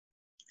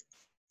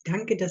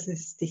Danke, dass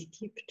es dich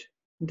gibt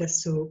und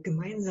dass du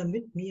gemeinsam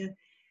mit mir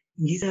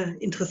in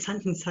dieser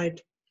interessanten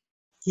Zeit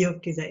hier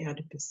auf dieser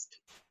Erde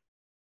bist.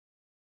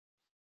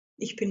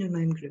 Ich bin in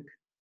meinem Glück.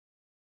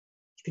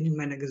 Ich bin in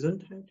meiner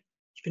Gesundheit.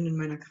 Ich bin in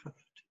meiner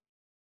Kraft.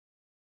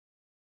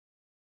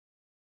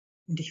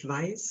 Und ich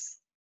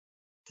weiß,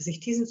 dass ich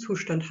diesen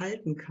Zustand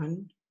halten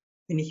kann,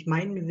 wenn ich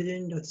meinen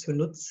Willen dazu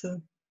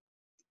nutze,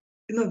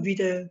 immer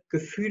wieder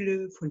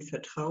Gefühle von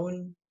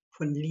Vertrauen,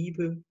 von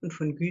Liebe und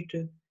von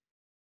Güte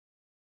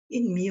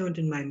in mir und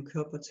in meinem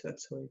Körper zu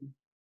erzeugen.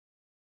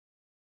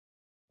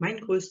 Mein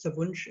größter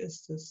Wunsch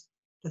ist es,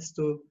 dass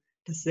du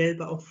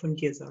dasselbe auch von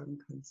dir sagen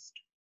kannst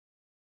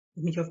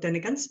und mich auf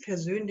deine ganz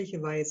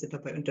persönliche Weise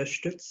dabei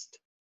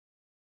unterstützt,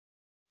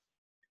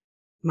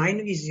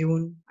 meine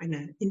Vision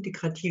einer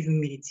integrativen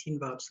Medizin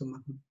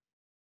wahrzumachen.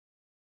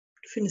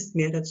 Du findest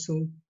mehr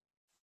dazu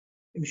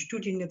im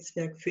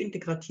Studiennetzwerk für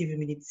integrative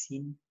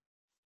Medizin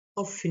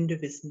auf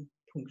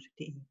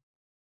findewissen.de.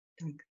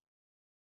 Danke.